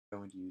We're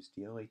going to use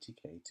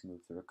DLATK to move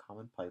through a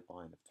common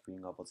pipeline of 3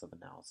 levels of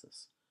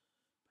analysis: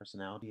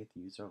 personality at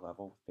the user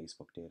level with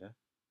Facebook data,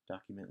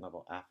 document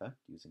level affect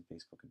using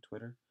Facebook and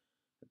Twitter,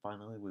 and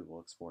finally we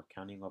will explore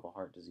county level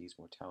heart disease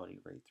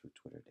mortality rate through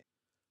Twitter data.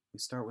 We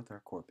start with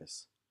our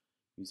corpus.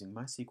 Using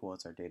MySQL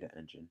as our data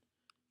engine,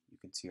 you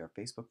can see our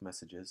Facebook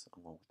messages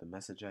along with the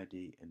message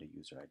ID and a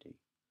user ID.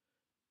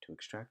 To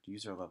extract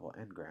user level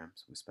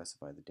n-grams, we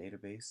specify the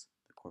database,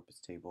 the corpus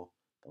table,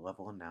 the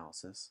level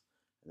analysis,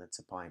 and then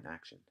supply an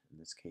action, in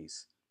this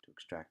case to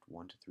extract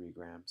 1 to 3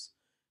 grams,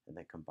 and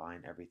then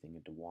combine everything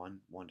into one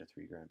 1 to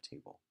 3 gram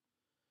table.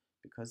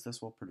 Because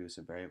this will produce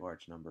a very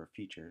large number of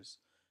features,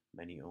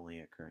 many only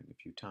occurring a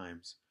few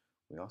times,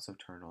 we also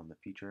turn on the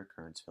feature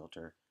occurrence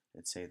filter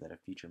and say that a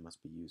feature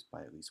must be used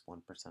by at least 1%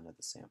 of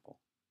the sample.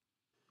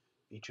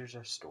 Features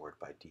are stored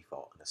by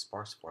default in a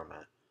sparse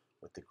format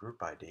with the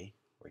group ID,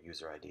 or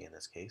user ID in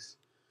this case,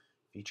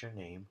 feature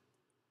name,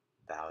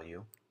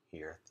 value,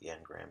 here the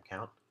n-gram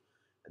count,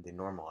 and the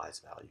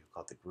normalized value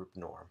called the group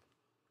norm,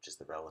 which is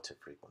the relative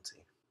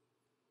frequency.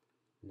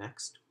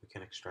 Next, we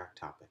can extract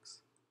topics.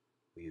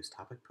 We use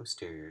topic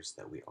posteriors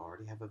that we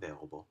already have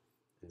available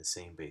in the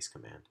same base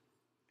command,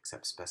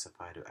 except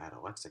specify to add a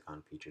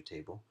lexicon feature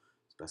table,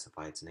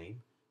 specify its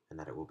name, and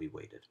that it will be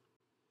weighted.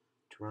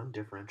 To run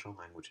differential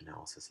language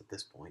analysis at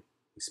this point,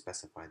 we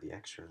specify the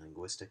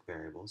extra-linguistic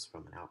variables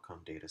from an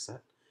outcome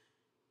dataset.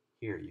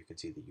 Here you can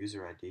see the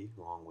user ID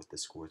along with the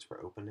scores for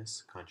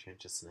openness,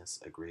 conscientiousness,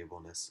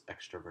 agreeableness,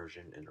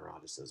 extroversion, and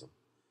eroticism.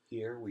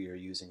 Here we are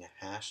using a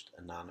hashed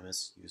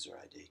anonymous user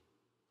ID.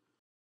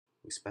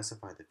 We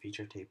specify the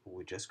feature table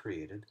we just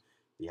created,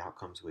 the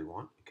outcomes we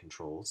want,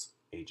 controls,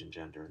 age and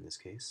gender in this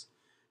case,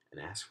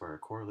 and ask for a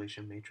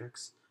correlation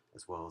matrix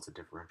as well as a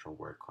differential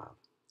word cloud.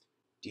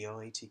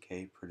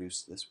 DLATK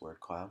produced this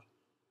word cloud,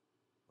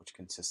 which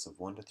consists of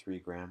 1 to 3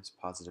 grams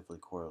positively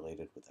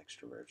correlated with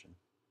extroversion.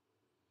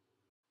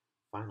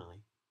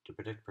 Finally, to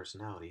predict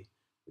personality,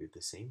 we have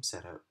the same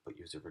setup but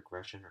use a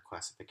regression or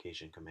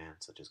classification command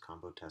such as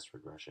combo test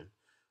regression,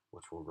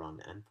 which will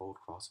run n-fold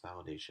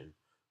cross-validation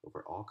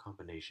over all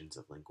combinations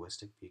of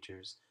linguistic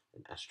features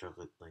and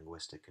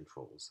extra-linguistic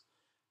controls.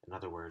 In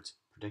other words,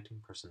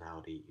 predicting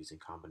personality using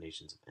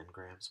combinations of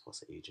n-grams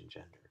plus age and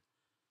gender.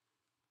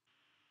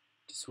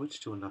 To switch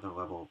to another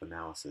level of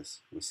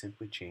analysis, we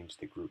simply change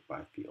the group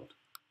by field.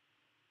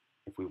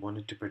 If we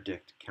wanted to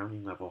predict county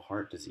level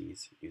heart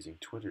disease using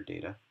Twitter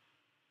data,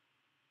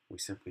 we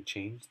simply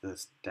change the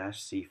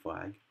 -c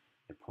flag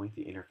and point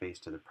the interface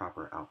to the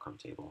proper outcome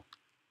table.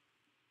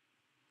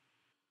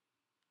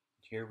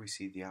 Here we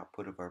see the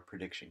output of our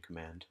prediction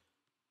command.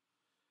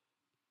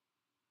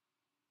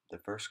 The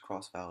first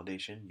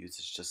cross-validation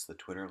uses just the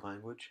Twitter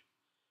language.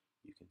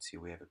 You can see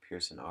we have a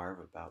Pearson R of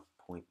about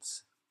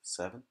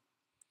 0.7.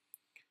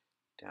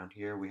 Down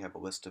here we have a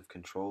list of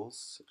controls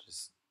such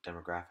as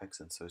demographics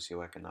and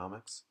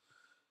socioeconomics.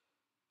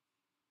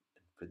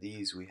 And for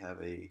these we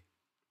have a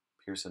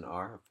Pearson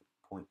R of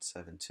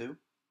 0.72.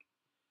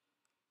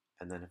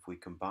 And then if we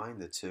combine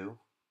the two,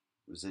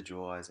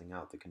 residualizing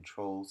out the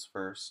controls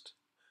first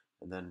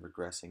and then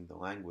regressing the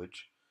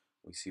language,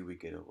 we see we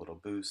get a little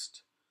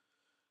boost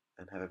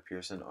and have a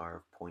Pearson R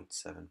of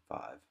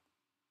 0.75.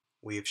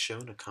 We have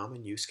shown a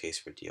common use case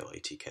for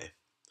DLATK.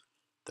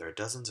 There are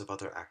dozens of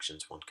other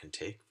actions one can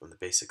take from the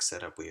basic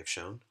setup we have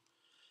shown,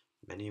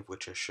 many of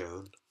which are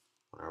shown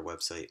on our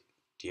website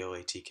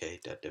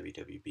dlatk.wwbp.org.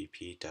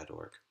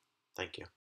 Thank you.